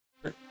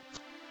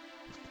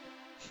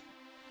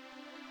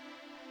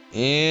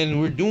And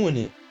we're doing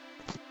it.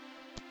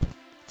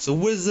 So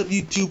what is up,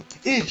 YouTube?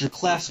 It's your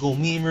classical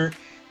memer,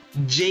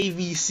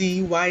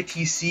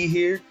 JVCYTC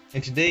here,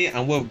 and today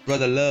I'm with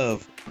Brother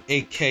Love,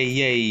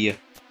 aka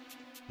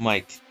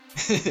Mike,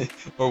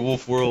 or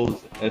Wolf World.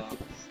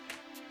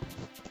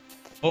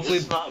 Hopefully,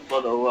 it's not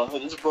Brother Love,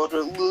 it's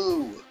Brother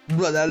Lou.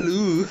 Brother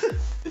Lou.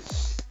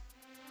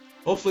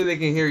 Hopefully they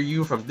can hear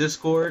you from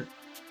Discord.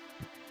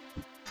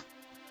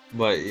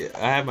 But yeah,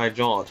 I have my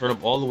jaw turned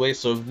up all the way,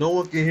 so if no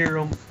one can hear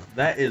them,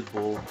 that is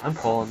bull. I'm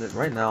calling it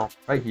right now,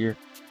 right here.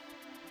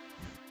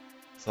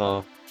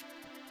 So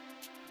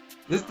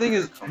this thing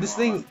is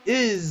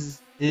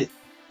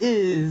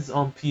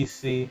on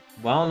PC,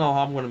 but I don't know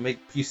how I'm gonna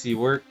make PC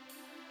work.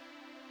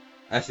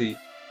 Actually,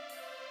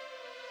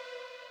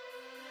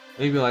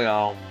 maybe like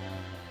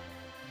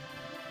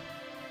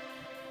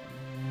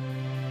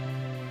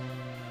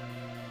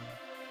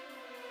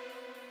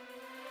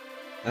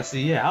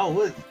actually, yeah, I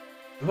would.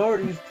 If I were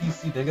to use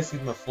PC, then I guess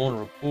use my phone to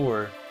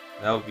record.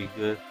 That would be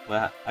good.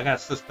 But I gotta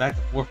switch back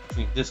and forth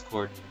between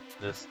Discord and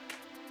this.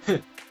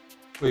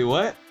 Wait,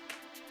 what?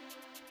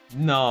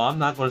 No, I'm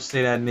not gonna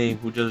say that name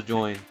who just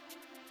joined.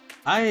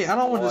 I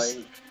don't want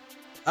to.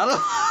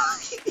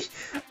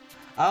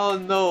 I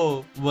don't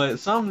know, but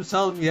something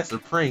tells me that's a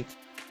prank.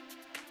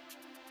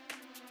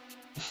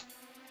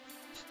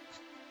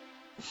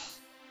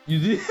 You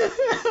did.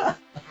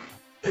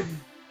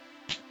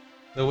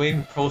 The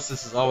waiting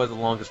process is always the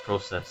longest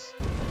process.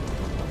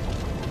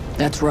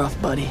 That's rough,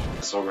 buddy.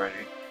 It's already.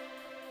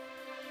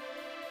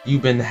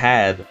 You've been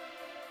had.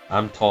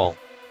 I'm tall.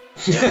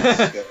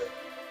 Yeah,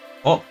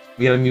 Oh,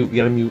 we gotta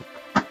mute.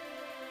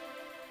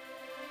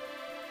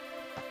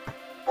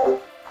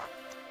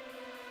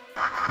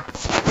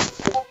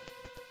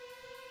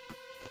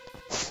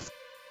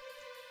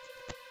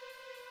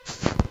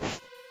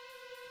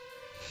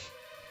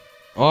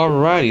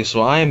 Alrighty,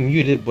 so I am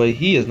muted, but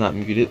he is not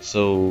muted,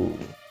 so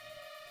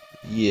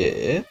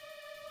yeah.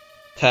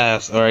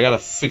 Task. Alright, I gotta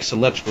fix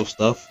electrical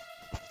stuff.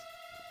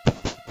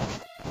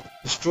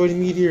 Destroy the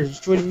meteor,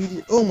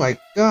 Oh my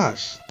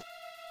gosh.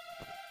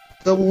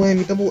 Double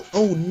whammy,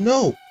 oh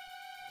no!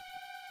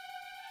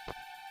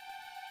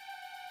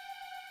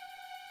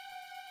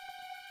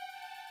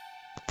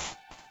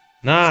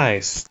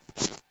 Nice.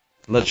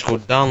 Let's go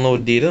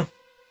download data.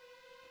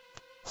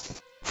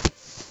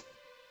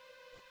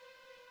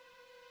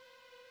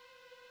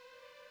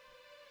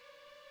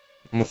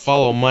 I'm gonna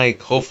follow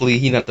Mike. Hopefully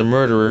he not the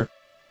murderer.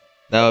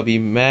 That would be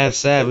mad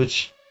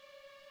savage.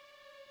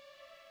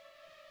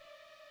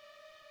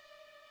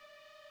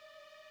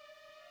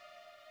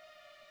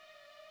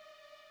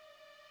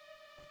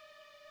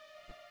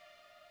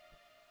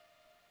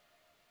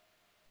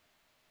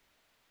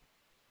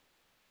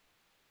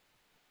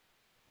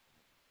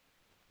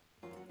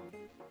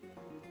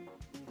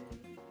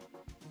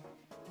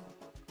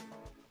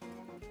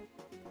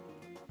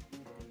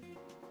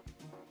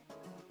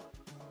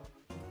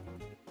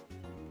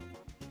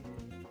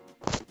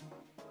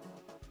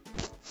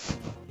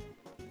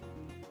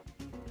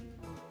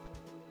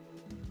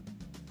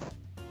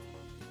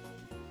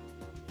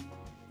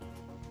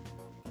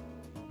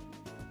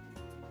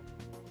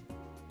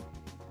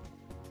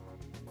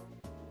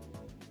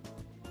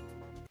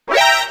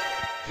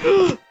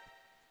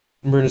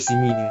 Emergency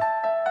meeting.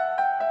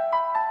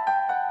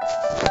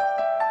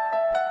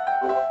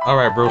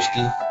 Alright,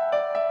 broski.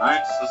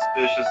 I'm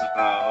suspicious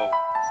about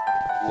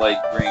light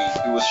green.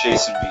 He was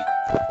chasing me.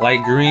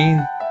 Light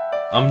green?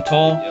 I'm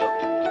tall?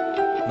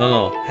 Yep.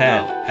 No,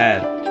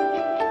 had.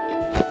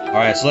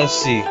 Alright, so let's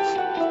see.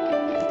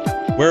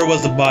 Where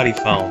was the body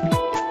found? It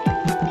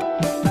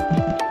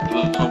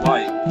was no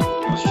light. He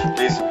was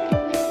chasing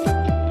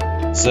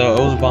me. So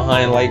it was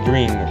behind light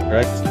green,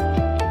 correct?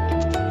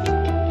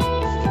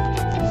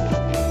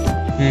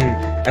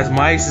 That's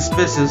my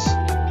suspicious.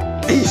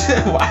 He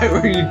said, why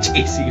were you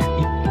chasing me?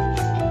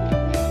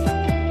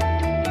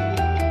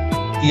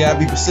 You gotta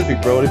be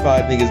Pacific, bro. They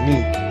probably think it's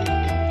me.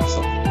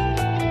 So.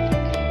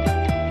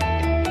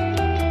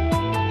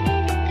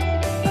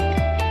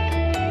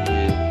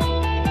 Yeah.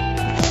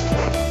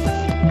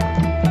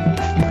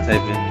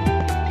 Type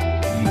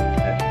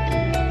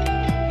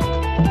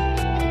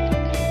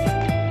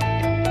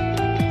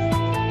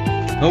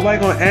in. Nobody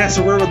gonna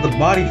answer where was the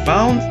body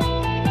found?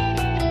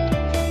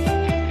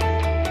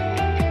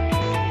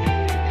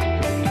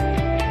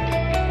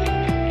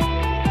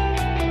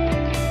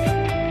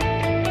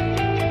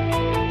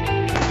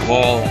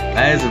 Well,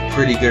 that is a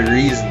pretty good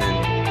reasoning.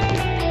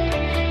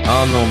 I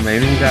don't know, man.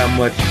 We ain't got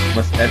much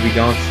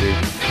evidence.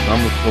 So I'm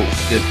gonna vote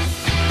skip.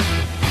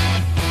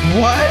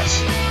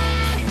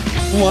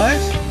 What?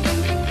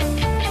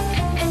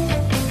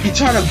 You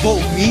trying to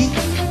vote me?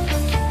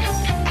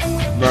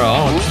 Bro, I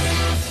don't.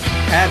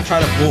 Had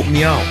tried to vote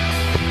me out.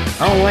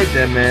 I don't like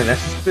that, man.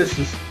 That's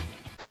suspicious.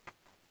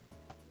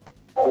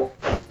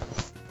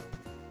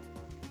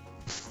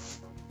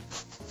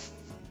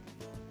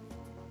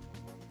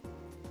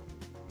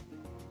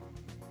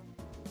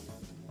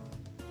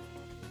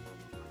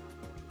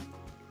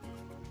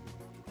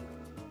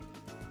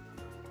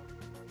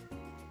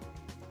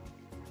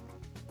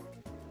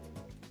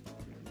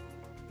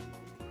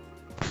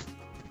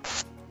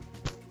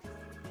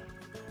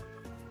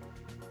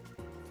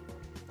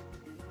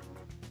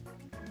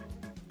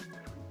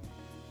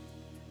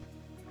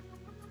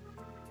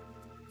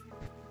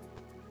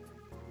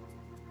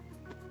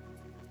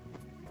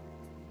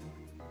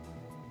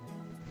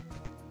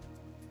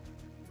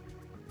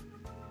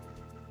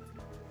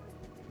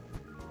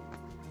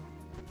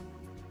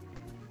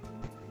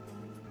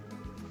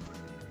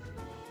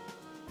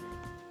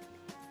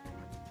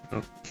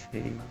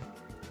 Okay.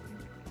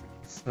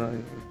 So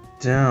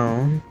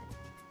down.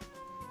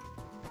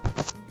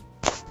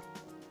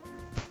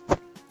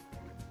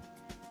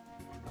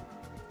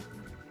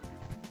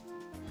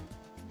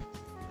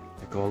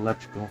 I go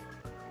electrical.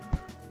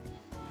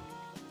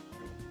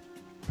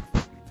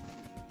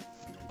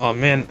 Oh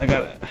man, I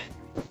gotta.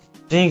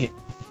 Dang it.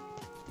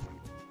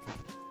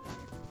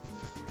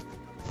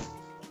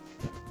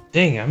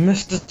 Dang, I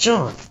missed the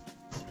jump.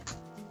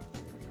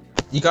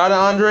 You got it,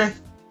 Andre?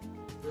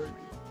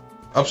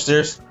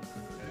 Upstairs.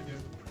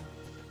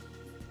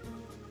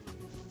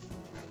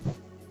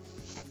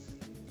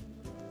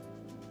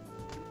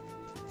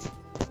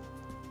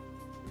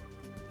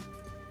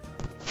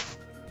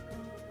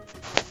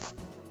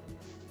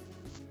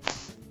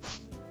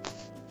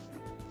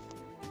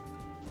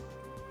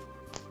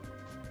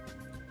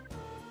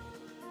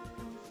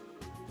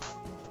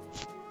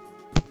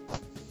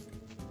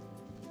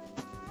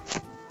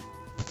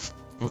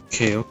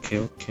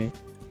 Okay.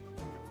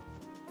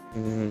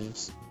 And then I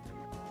just.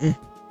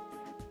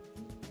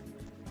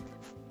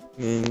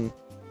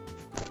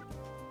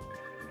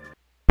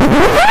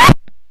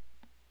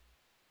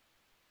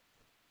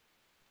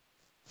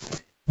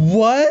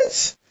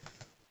 What?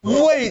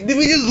 Wait, did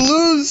we just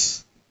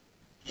lose?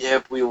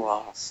 Yep, we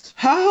lost.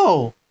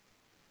 How?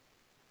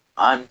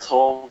 I'm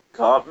told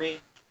got me.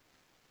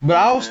 But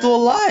I was still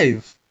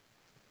alive.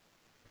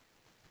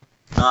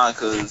 Nah,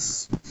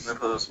 cause let me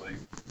put it this way.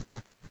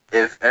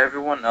 If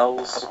everyone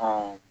else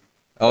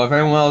Oh, if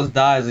everyone else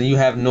dies and you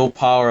have no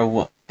power,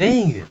 what?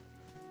 Dang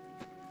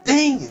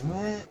it,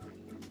 man.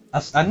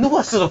 I knew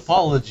I should have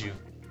followed you.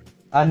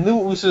 I knew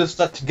we should have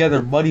stuck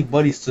together,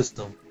 buddy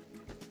system.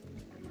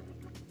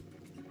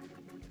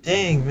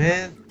 Dang,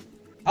 man.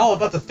 I was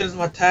about to finish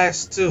my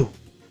task too.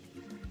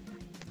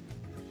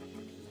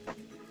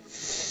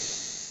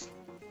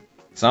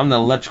 So I'm the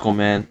electrical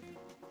man.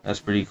 That's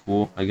pretty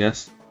cool, I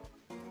guess.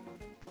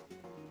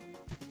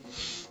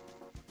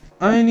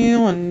 I need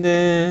one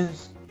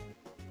this.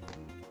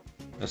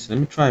 Listen,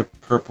 let me try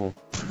purple.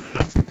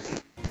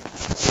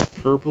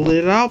 Purple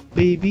it out,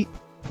 baby.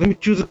 Let me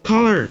choose a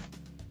color.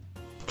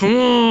 Come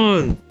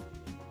on.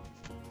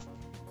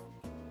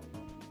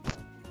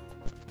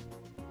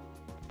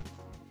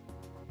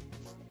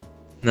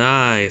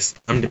 Nice.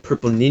 I'm the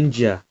purple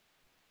ninja.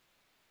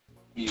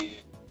 Yeah.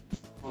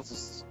 What's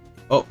this?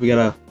 Oh, we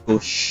gotta go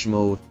shh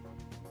mode.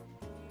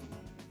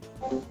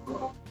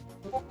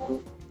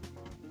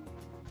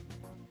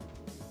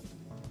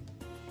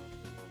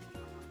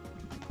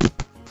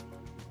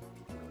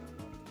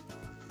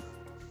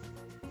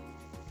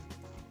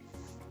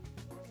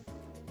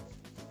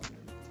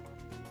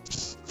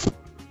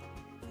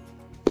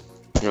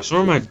 Yeah, so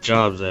where are my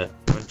jobs at?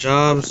 My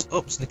jobs. Oh,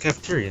 it's in the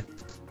cafeteria.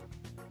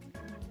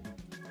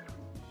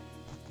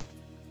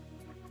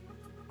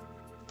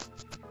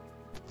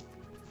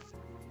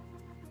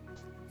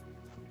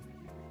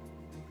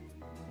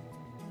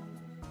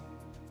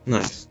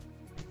 Nice.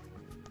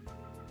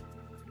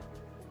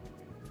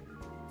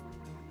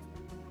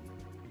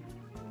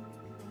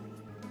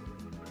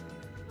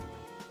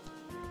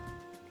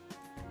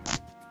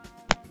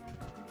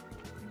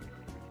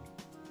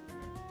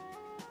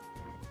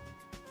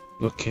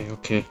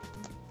 Okay.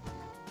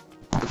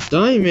 A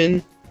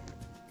diamond?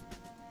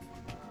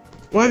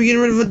 Why are we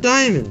getting rid of a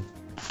diamond?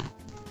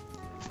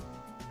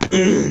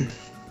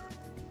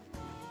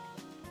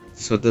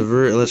 So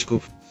divert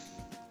electrical.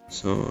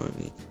 So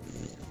I need.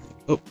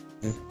 Oh.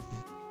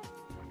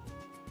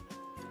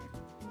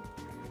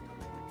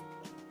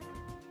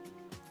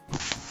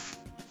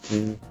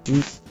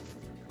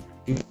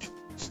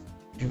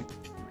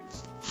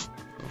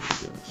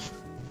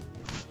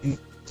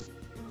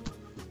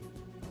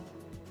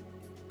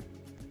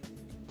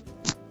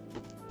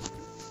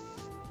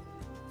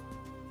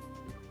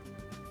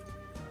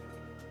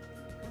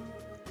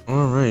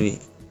 Alrighty.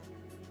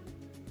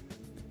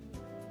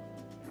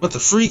 What the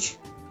freak?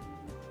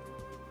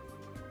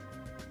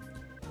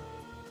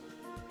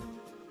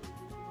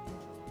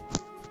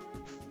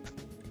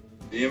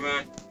 Yeah,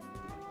 man.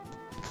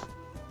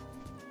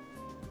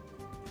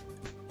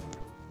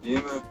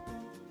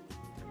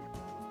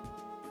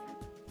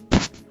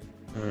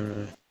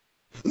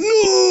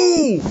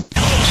 No!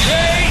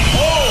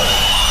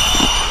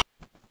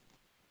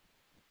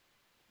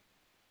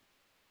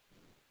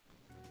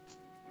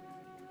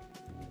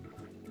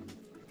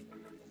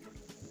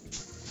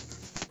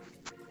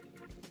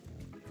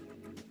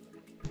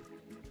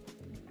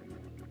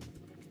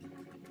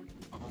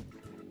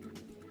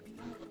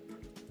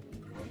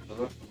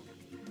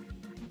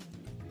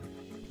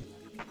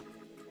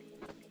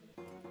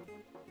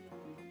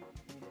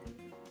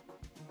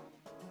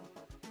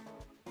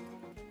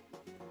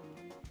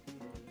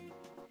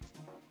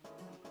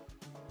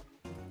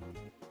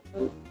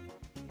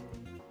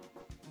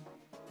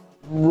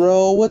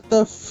 Bro, what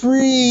the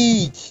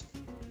freak?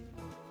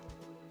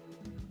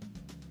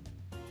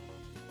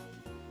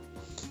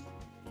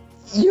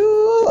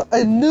 Yo,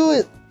 I knew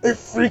it! I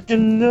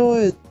freaking knew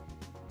it!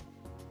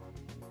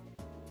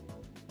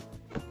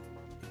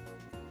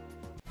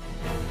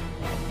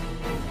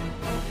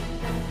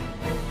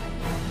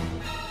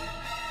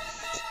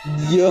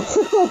 Yo.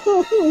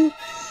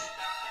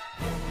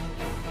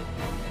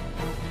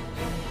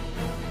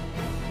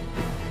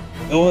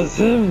 It was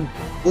him.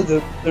 Look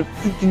at the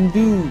freaking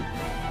dude.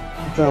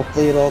 He's trying to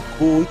play it all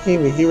cool. We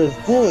can't even hear his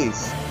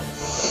voice.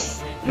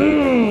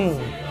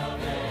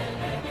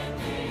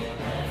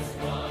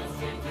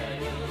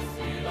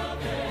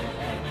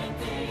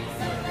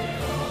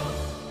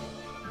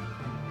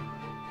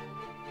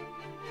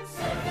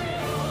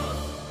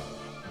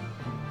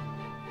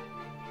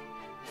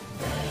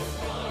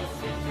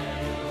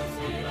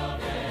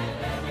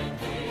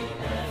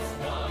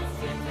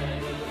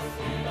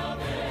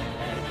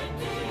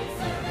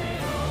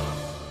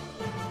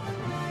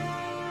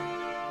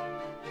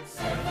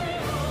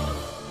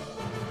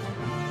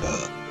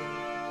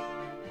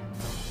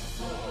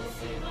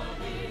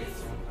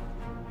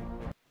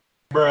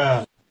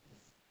 Bruh.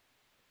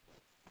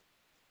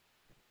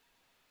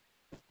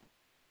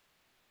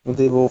 What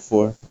they vote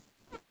for?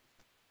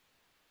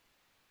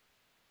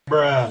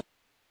 Bruh.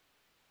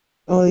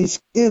 Oh, he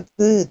skipped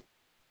it.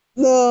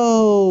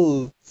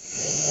 No.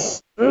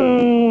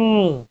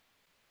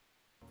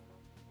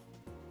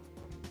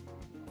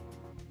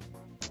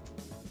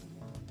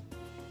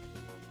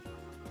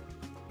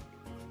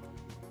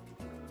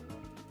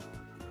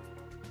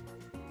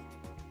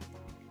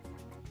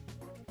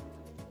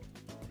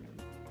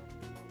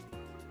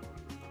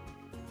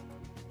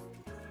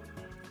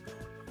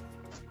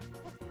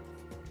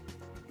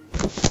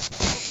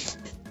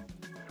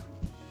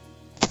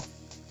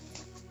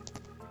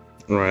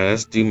 Alright,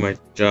 let's do my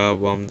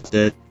job while I'm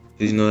dead.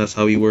 Cause you know that's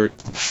how we work.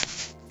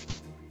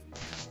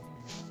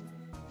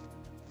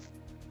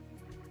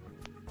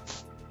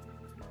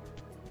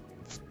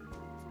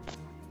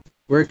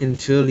 Work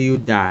until you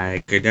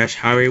die, cause that's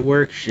how it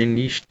works in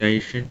these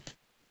stations.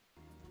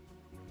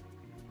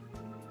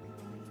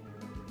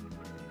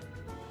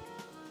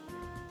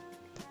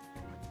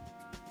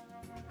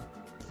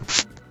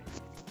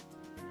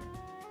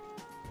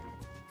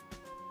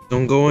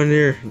 Don't go in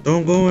there.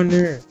 Don't go in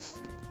there.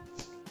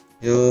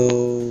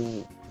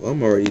 Yo, well,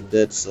 I'm already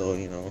dead, so,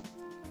 you know,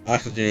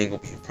 oxygen ain't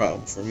gonna be a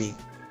problem for me.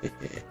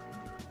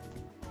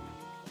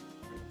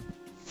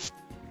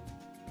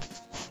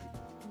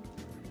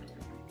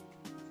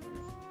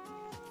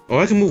 Oh,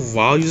 I can move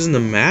while using the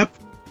map?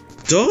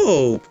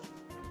 Dope!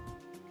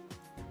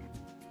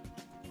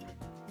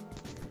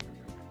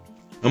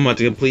 I'm about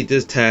to complete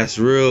this task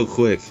real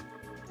quick.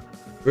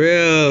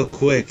 Real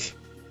quick.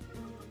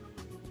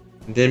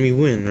 Then we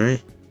win,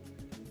 right?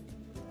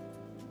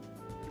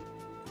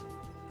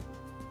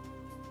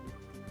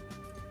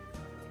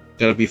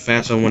 Gotta be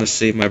fast, I wanna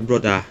save my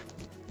brother.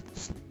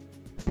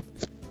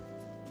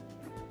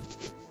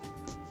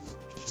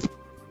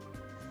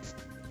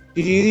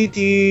 There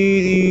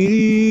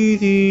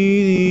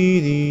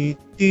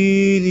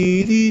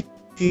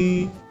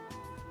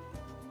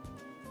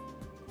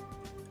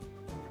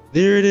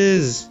it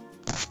is.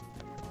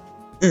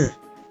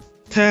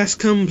 Task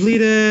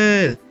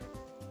completed.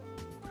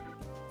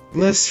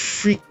 Let's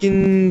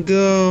freaking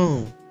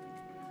go.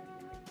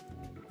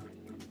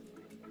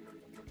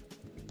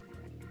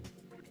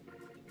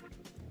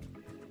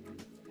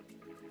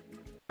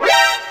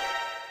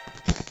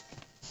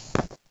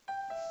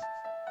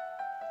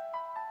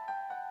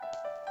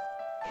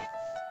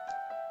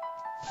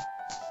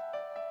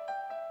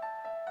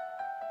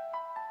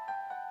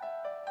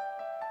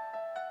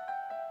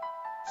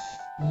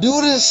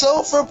 Dude is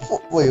so for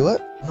wait, what?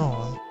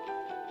 No.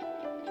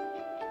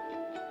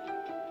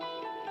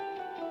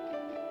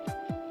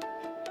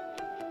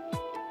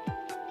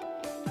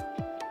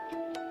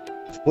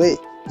 Wait,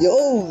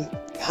 yo,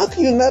 how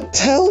can you not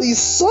tell he's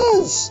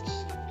sus?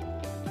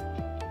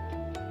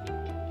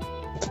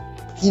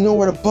 He know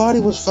where the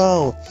body was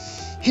found.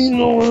 He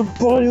know where the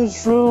body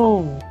was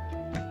found.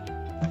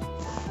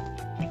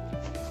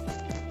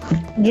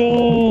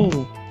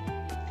 Yo.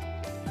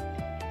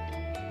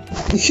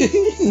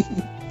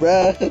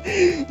 Bruh.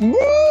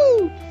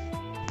 Bro.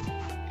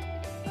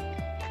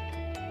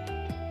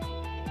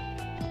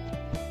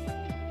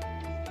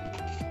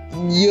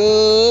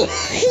 Yo.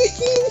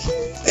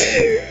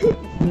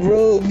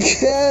 Bro,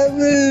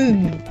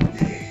 Kevin.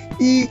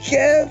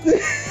 Kevin.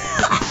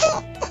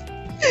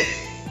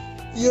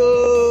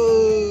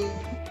 Yo.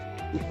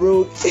 Bro.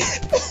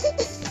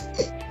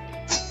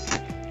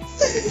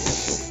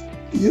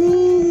 Yo.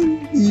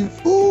 He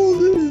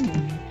folded.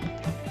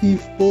 He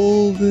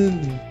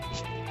folded.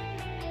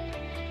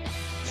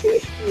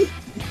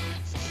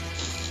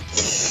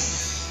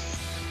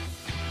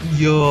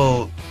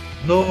 Yo,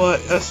 no,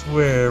 I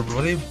swear,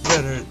 bro, they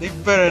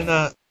better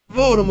not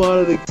vote him out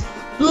of the.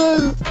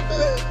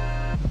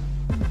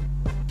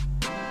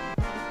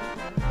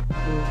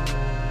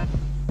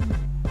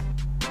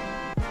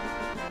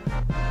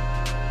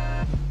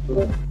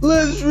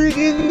 Let's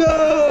freaking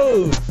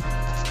go,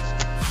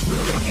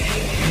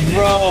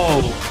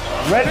 bro.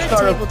 Red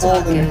started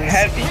folding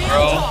heavy,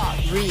 bro.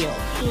 Real.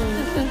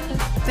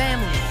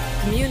 Family,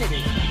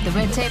 community. The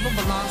red table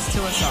belongs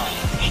to us all.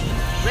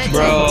 Red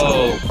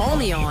Bro. Table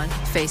only on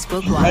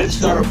Facebook Live. Red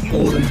started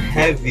folding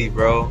heavy,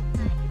 bro.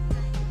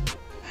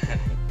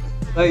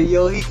 Like,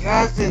 yo, he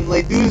hasn't.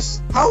 Like, dude,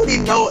 how would he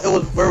know it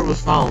was where it was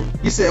found?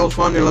 He said it was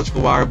found near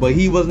electrical wire, but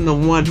he wasn't the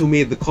one who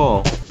made the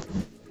call.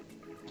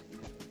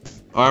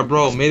 Alright,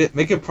 bro,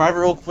 make it private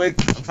real quick.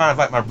 I'm trying to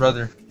invite my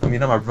brother. I mean,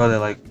 not my brother,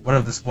 like one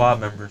of the squad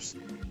members.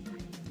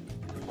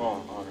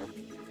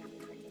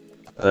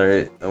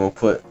 Alright, I'm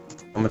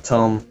gonna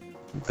tell him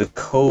the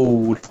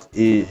code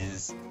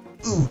is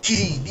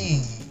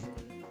UTD.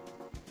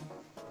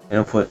 And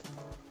I'll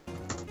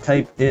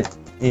type it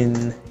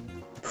in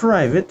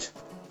private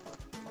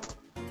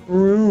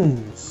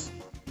rooms.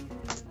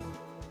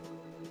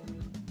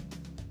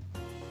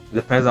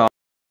 Depends on.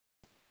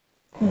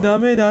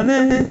 Dame.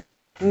 Alright,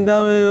 here we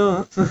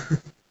go.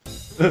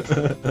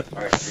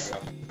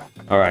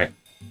 Alright.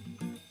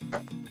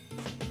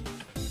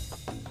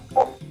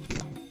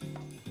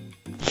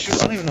 Shoot, I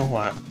don't even know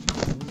why.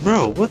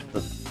 Bro, what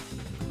the?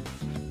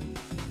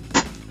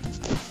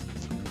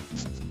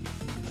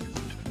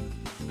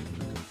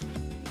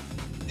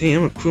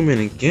 Damn, I'm a crewman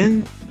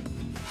again?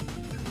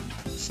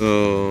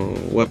 So,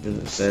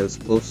 weapon says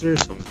closer,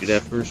 so I'm gonna do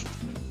that first.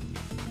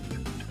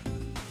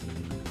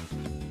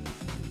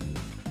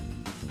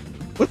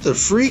 What the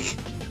freak?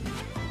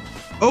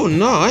 Oh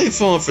no, I ain't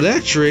falling for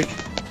that trick.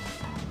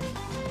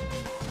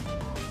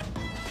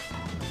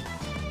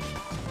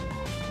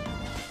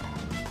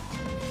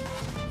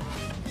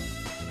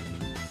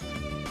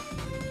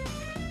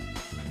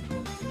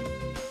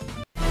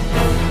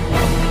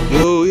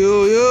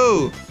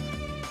 Yo.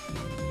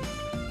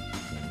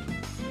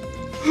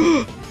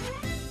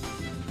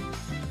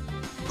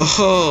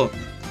 Oh,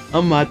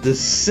 I'm about to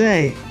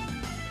say.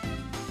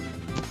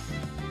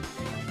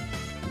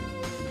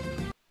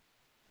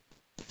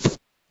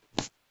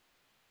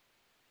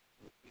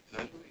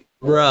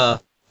 Bruh.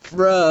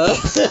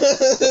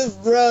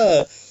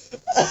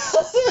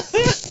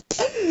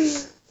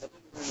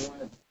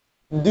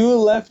 Dude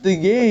left the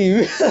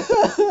game.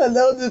 That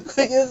was the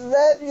quickest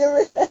match you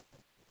ever had.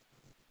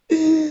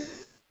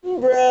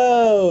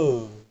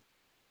 Bro.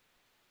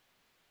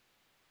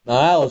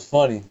 Nah, that was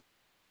funny.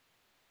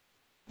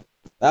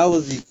 That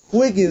was the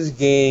quickest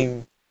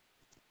game.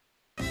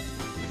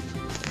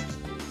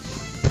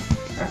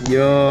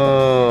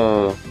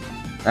 Yo.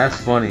 That's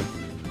funny.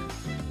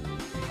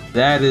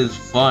 That is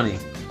funny.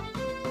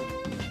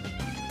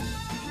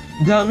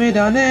 Dame.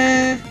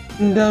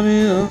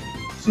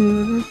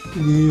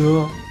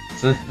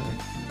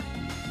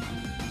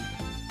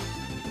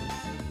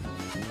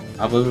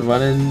 I was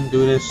running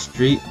through the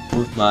street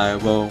with my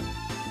bow.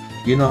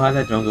 You know how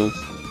that drum goes.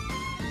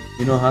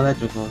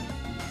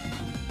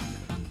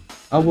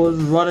 I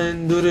was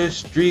running through the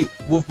street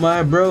with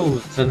my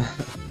bros. You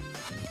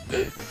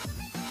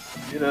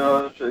know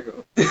how to shake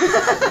up.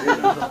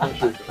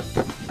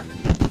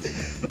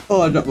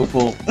 Oh, I dropped my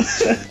phone.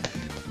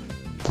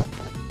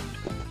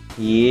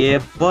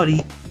 Yeah,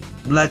 buddy.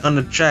 Black on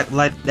the track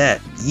like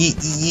that.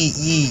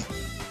 Yee.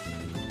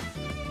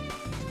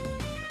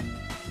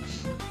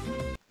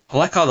 I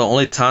like how the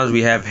only times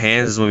we have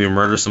hands is when we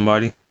murder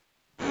somebody.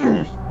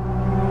 Oh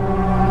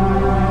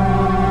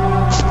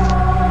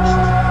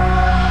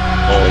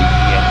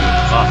yeah,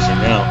 I'm caution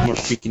now. I'm gonna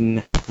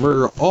freaking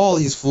murder all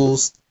these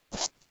fools.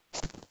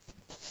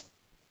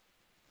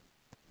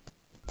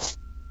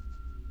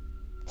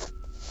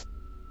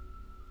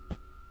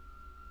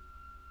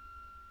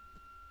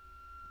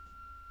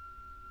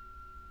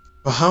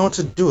 But how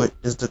to do it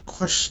is the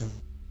question.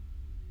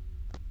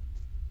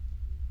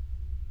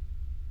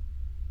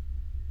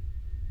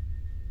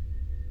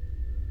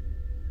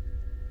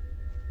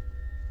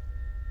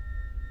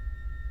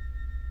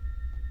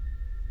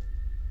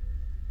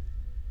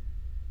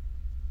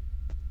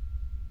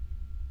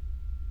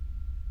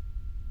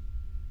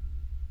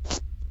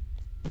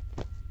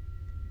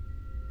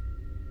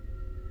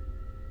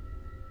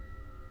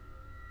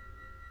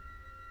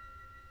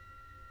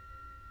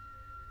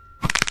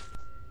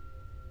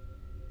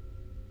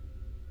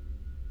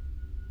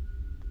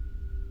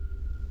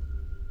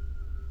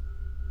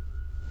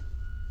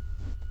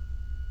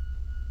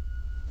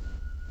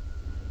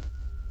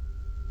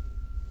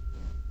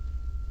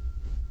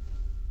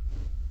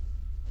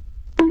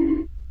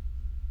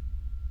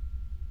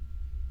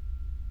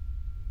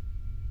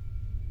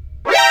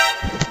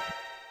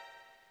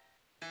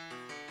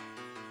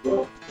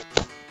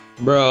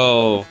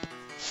 Bro.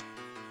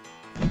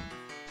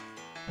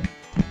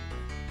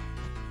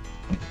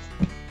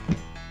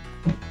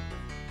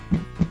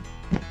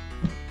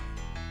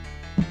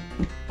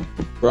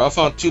 Bro, I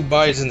found 2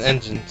 bodies and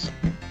engines.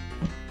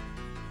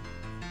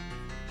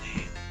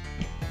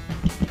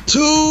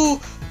 2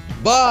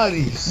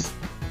 bodies!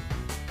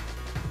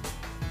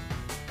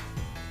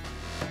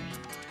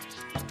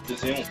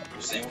 Does anyone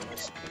else?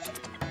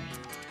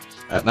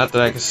 Not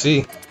that I can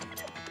see.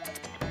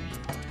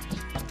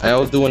 I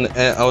was doing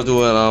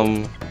electrical.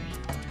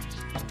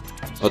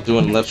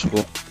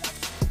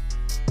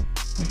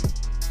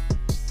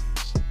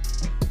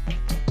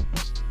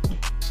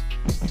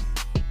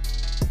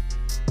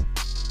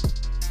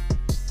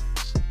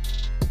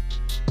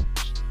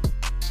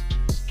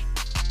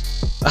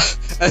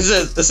 I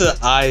said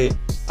I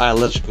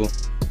electrical.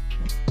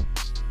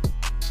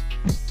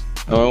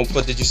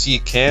 But did you see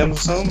Cam or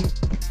something?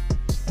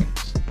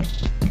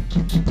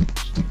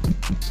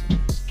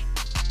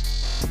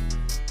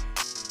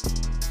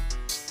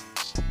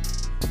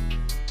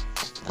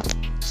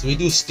 So we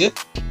do skip?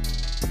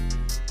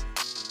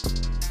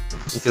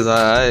 Because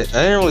I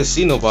didn't really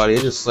see nobody.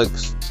 It just like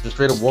just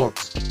straight up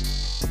walks.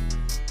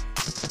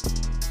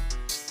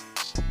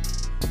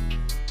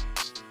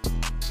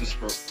 It's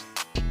purple.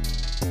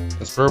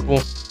 It's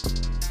purple.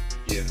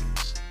 Yeah.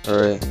 All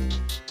right.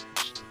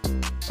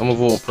 I'm gonna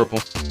vote purple.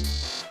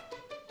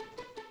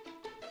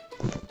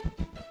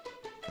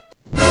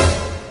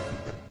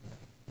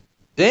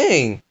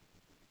 Dang.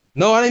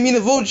 No, I didn't mean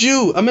to vote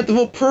you. I meant to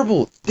vote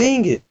purple.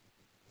 Dang it.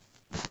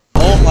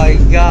 Oh my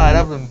god,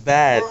 that would have been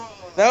bad.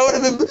 That would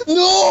have been.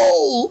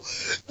 No!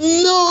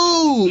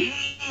 No!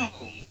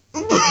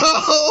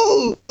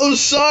 Bro! I'm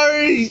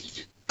sorry.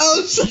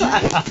 I'm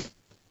sorry.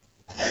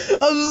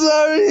 I'm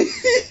sorry.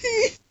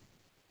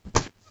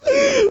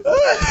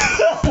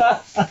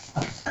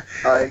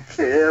 I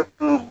can't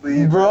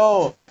believe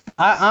Bro,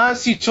 I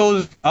honestly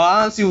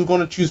was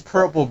gonna choose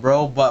purple,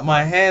 bro, but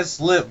my hand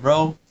slipped,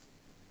 bro.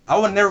 I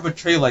would never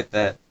betray like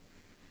that.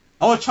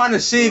 I was trying to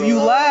save you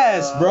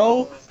last,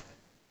 bro.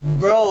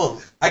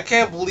 Bro, I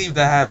can't believe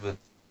that happened.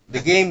 The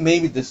game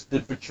made me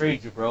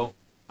betrayed you, bro.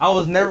 I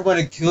was never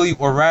gonna kill you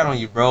or rat on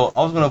you, bro.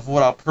 I was gonna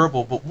vote out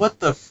purple, but what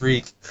the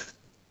freak?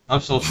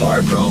 I'm so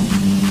sorry, bro.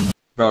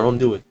 Bro, don't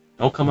do it.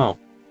 Don't come out.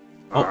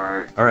 Oh,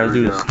 alright, let's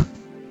do this.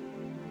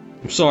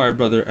 I'm sorry,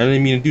 brother. I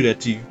didn't mean to do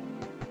that to you.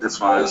 It's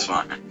fine, it's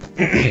fine.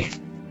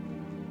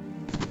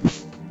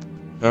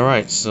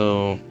 Alright,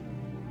 so...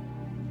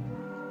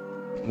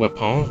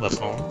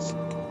 Weapons.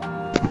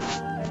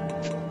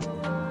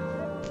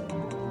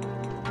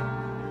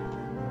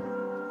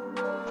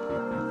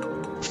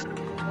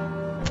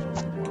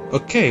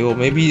 Okay, well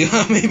maybe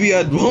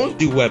I won't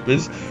do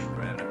weapons.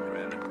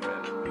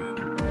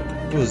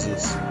 Who is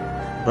this?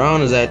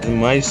 Brown is acting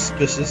mighty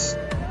suspicious.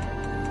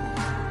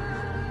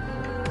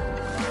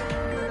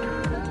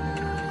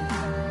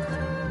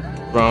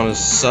 Brown is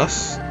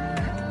sus.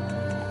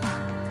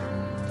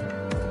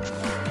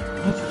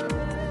 What?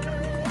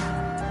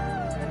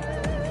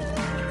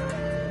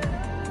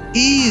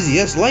 Easy,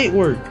 that's light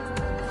work.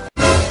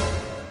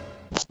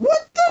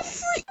 What the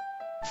freak?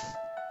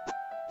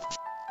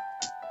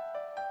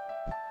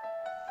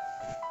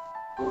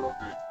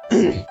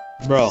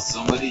 Bro.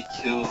 Somebody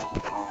killed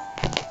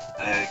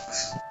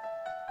X.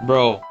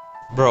 Bro,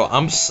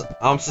 I'm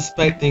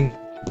suspecting.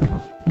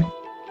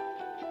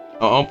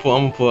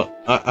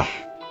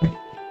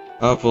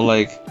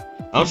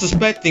 I'm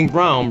suspecting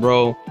Brown,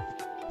 bro.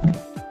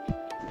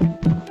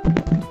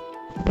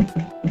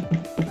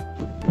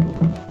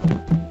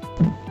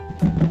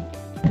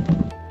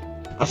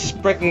 I'm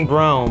suspecting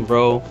Brown,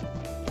 bro.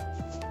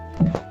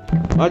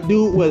 My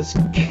dude was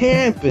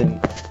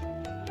camping.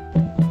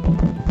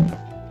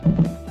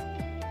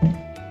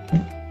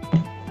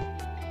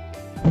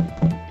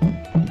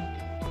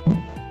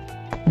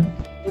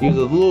 He was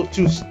a little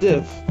too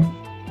stiff.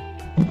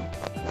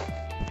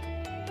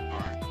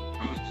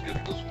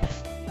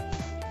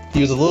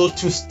 He was a little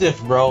too stiff,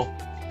 bro.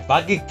 If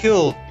I get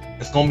killed,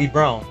 it's gonna be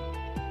Brown.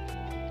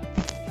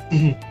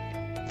 I'm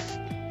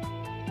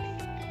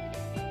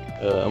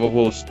gonna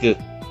vote skip.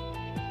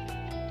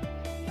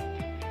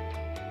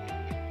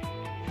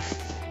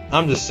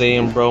 I'm just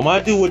saying, bro. My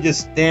dude was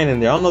just standing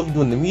there. I don't know if he's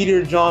doing the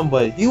meteor, John,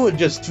 but he was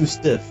just too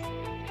stiff.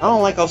 I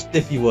don't like how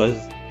stiff he was.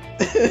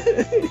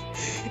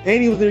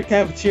 And he was in the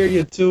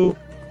cafeteria too.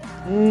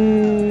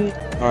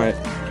 Alright.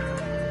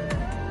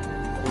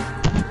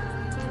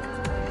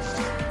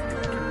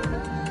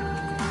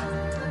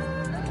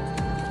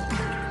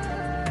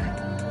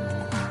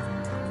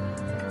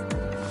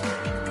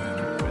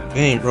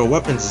 Dang, bro,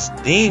 weapons is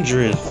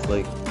dangerous.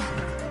 Like,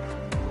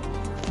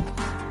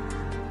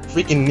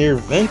 freaking near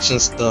vents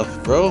and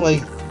stuff, bro.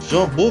 Like,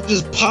 both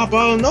just pop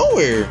out of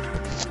nowhere.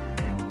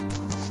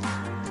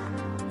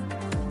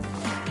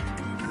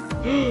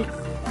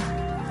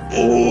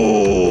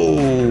 Oh!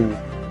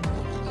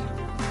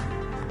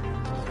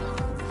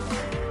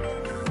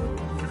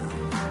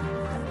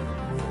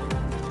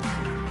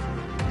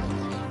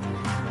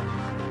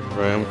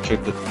 Right, I'm gonna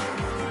check the.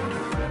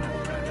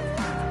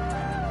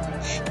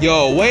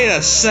 Yo, wait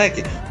a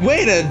second.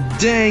 Wait a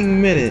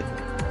dang minute.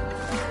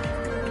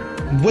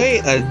 Wait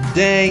a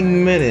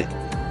dang minute.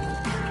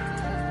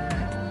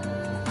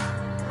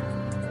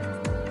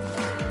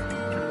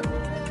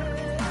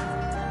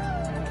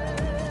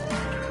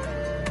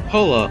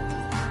 Hold up.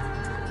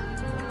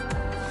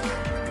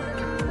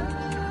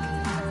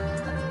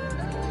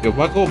 If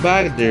I go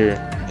back there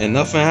and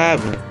nothing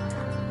happened.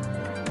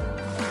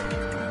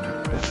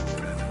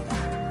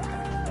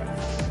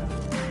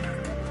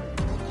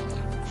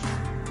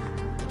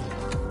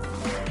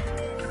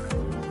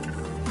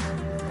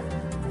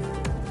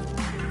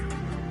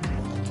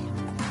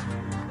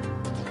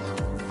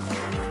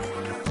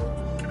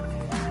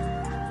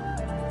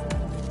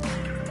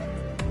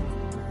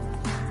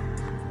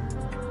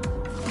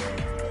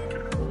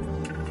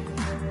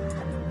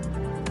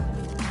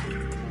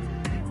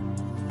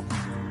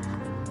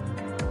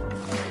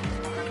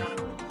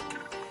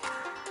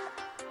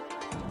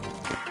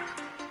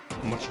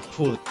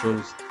 pull the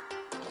truth.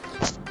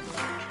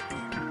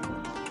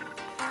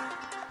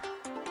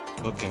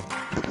 Okay.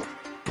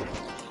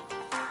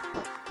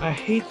 I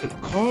hate the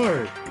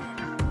card.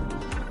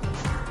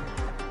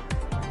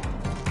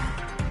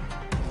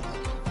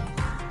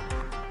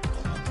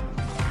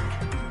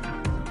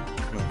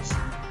 Nice.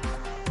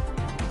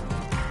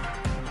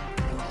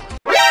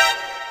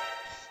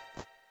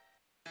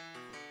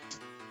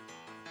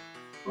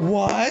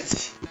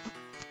 What?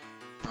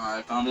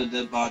 I found a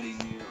dead body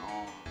near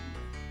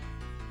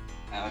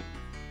Ab-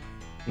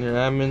 Near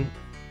admin.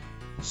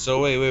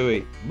 So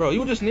wait. Bro,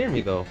 you were just near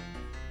me though.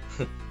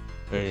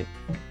 Alright.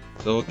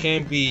 So it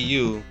can't be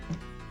you.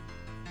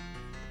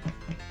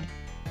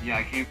 Yeah,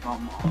 I came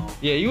from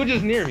Yeah, you were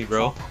just near me,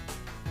 bro.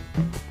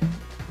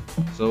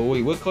 So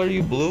wait, what color are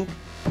you? Blue?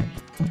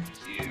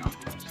 Yeah.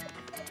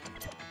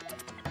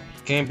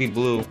 Can't be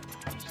blue.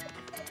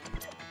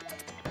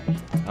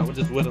 I was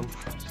just with him.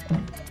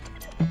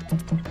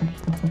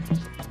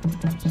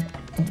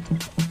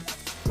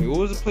 Wait, what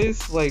was the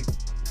place? Like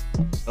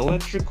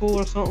electrical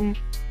or something?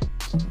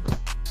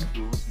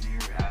 It was near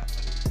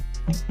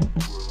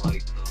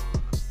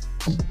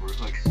where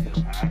like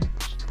CF Hack.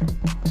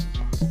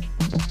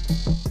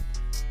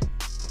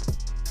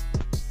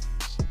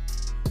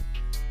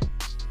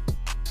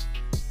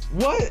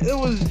 What? It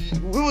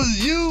was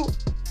you?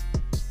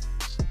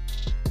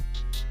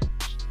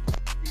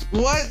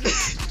 What?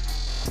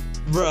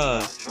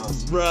 Bruh.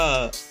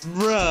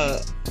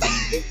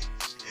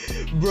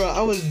 Bruh,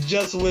 I was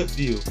just with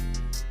you.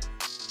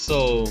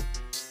 So,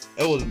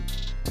 it was,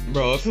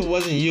 bro, if it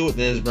wasn't you,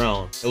 then it's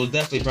Brown. It was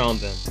definitely Brown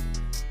then.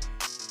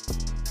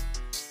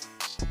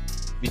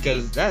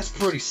 Because that's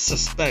pretty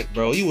suspect,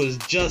 bro. You was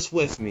just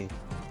with me.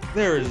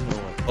 There is no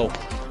way. Oh.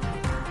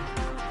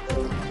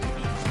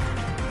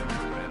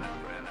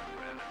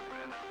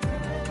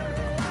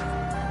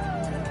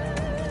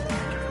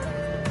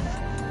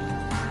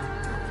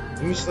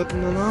 Let me slip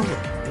in the number.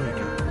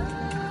 Okay.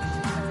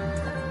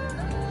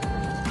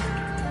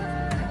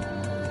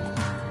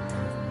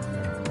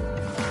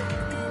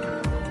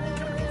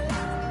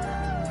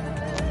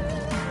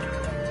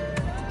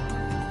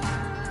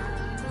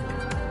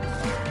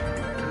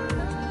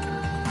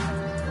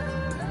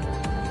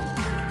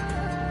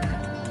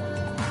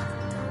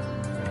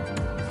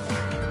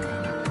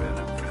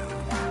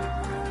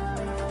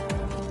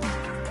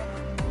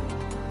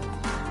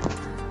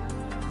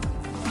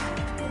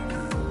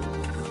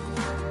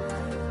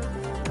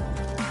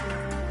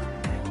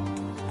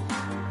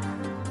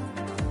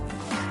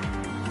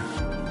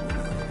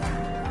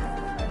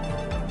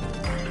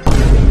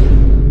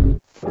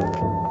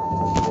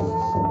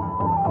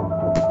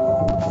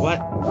 What?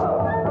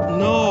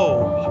 No!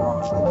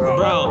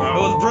 Brown. It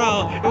was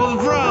Brown. It was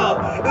Brown.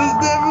 It was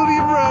definitely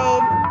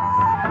Brown.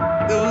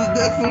 It was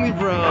definitely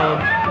Brown.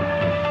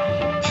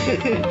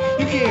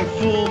 You can't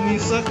fool me,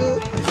 sucker.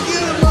 Get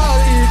him out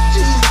of here,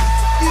 jeez.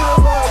 Get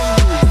him out of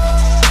here.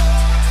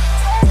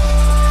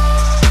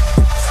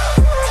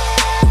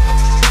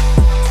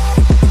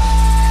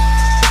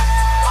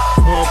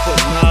 I'm gonna put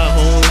nah,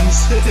 Holmes.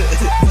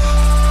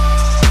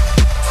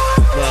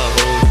 Nah,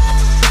 Holmes.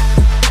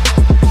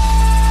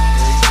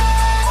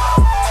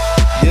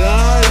 Get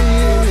out of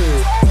here!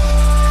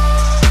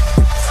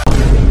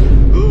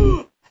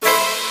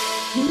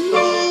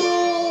 No!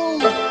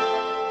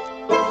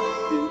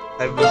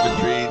 I've been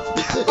betrayed.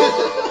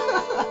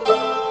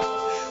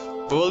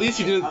 Well, at least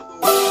you did it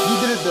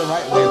the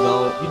right way,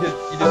 though. You did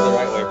the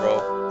right way, bro.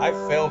 I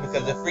failed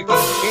because the freaking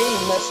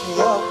game messed me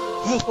up.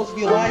 You were supposed to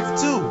be alive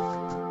too.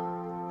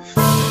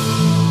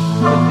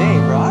 But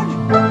dang, bro,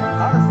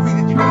 how the freak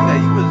did you do that?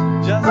 You was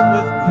just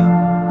with me.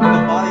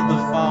 The body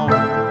was found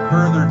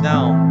further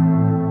down.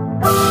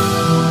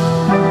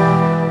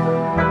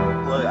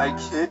 Like, I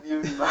kid you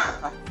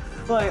not.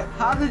 Like,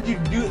 how did you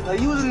do it? Like,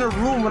 you was in the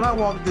room when I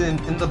walked in,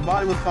 and the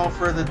body was found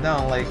further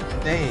down. Like,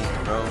 dang,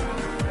 bro.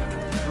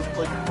 Just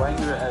like right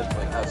near the edge,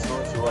 like as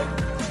soon as you like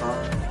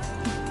turn,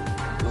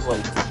 it was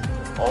like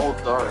all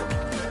dark.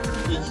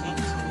 He came to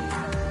me,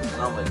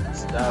 and I'm like,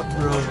 stab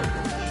him. Bro. I was like, oh,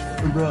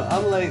 shit. Bro,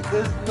 I'm like,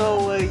 there's no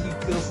way you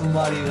kill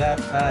somebody that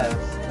fast.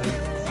 Like,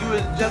 you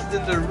was just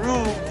in the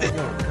room.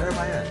 Yo, where am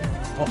I at?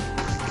 Oh,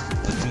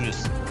 let's do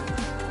this.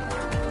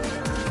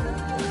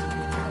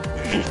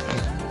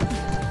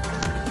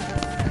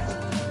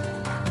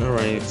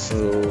 Alright, so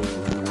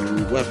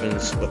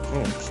weapons, but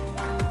phones.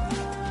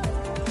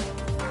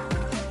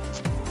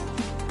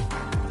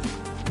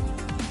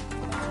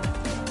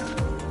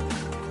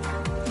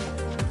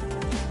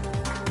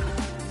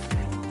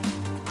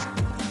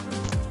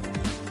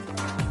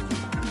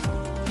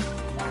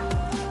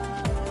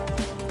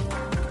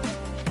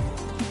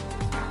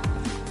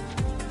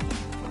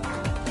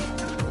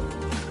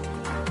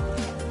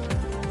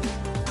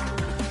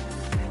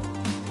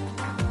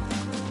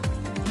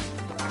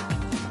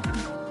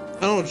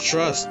 I don't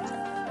trust.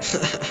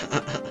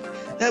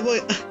 that boy,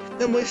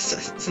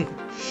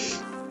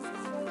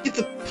 get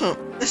the pump.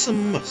 That's a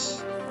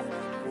must.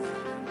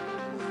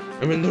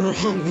 I'm in the wrong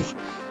one.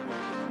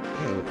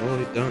 Yeah,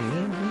 already done.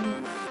 Yeah.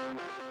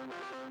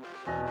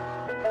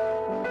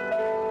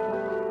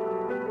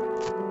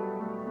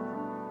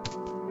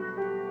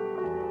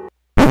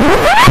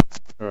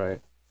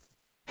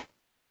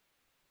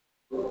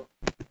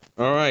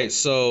 Alright,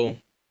 so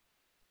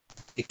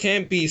it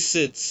can't be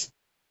Sid's.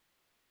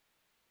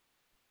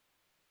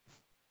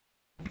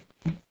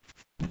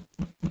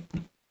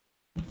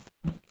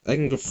 I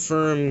can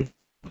confirm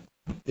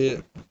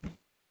it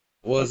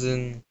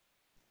wasn't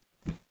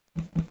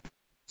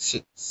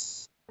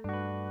Sid's.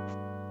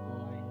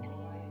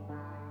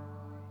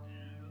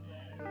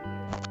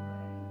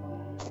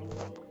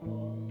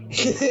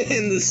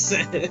 In the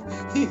scent.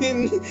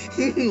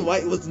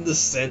 White was in the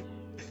scent.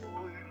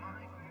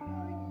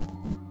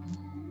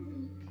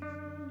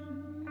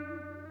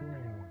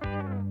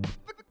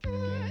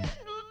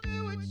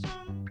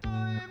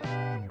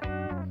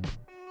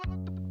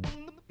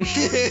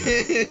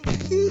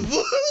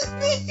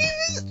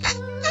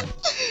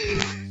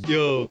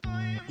 Yo.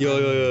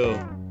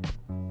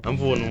 I'm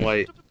voting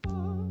White.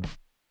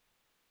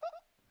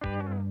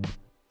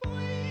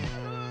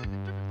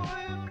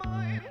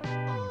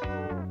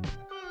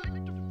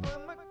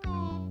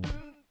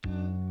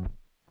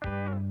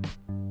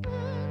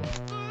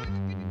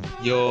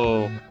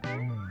 Yo.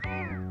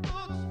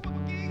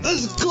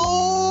 Let's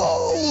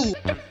go!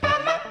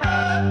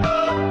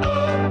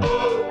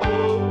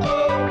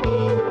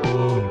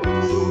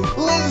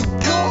 Let's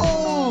go!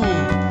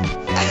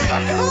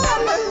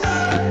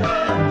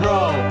 Bro,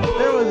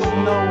 there was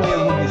no way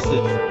I'm gonna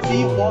sit. She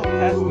walked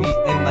past me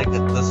in like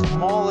the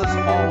smallest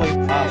hallway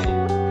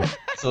possible.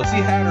 So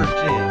she had her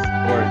chance,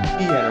 or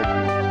he had her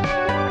chance.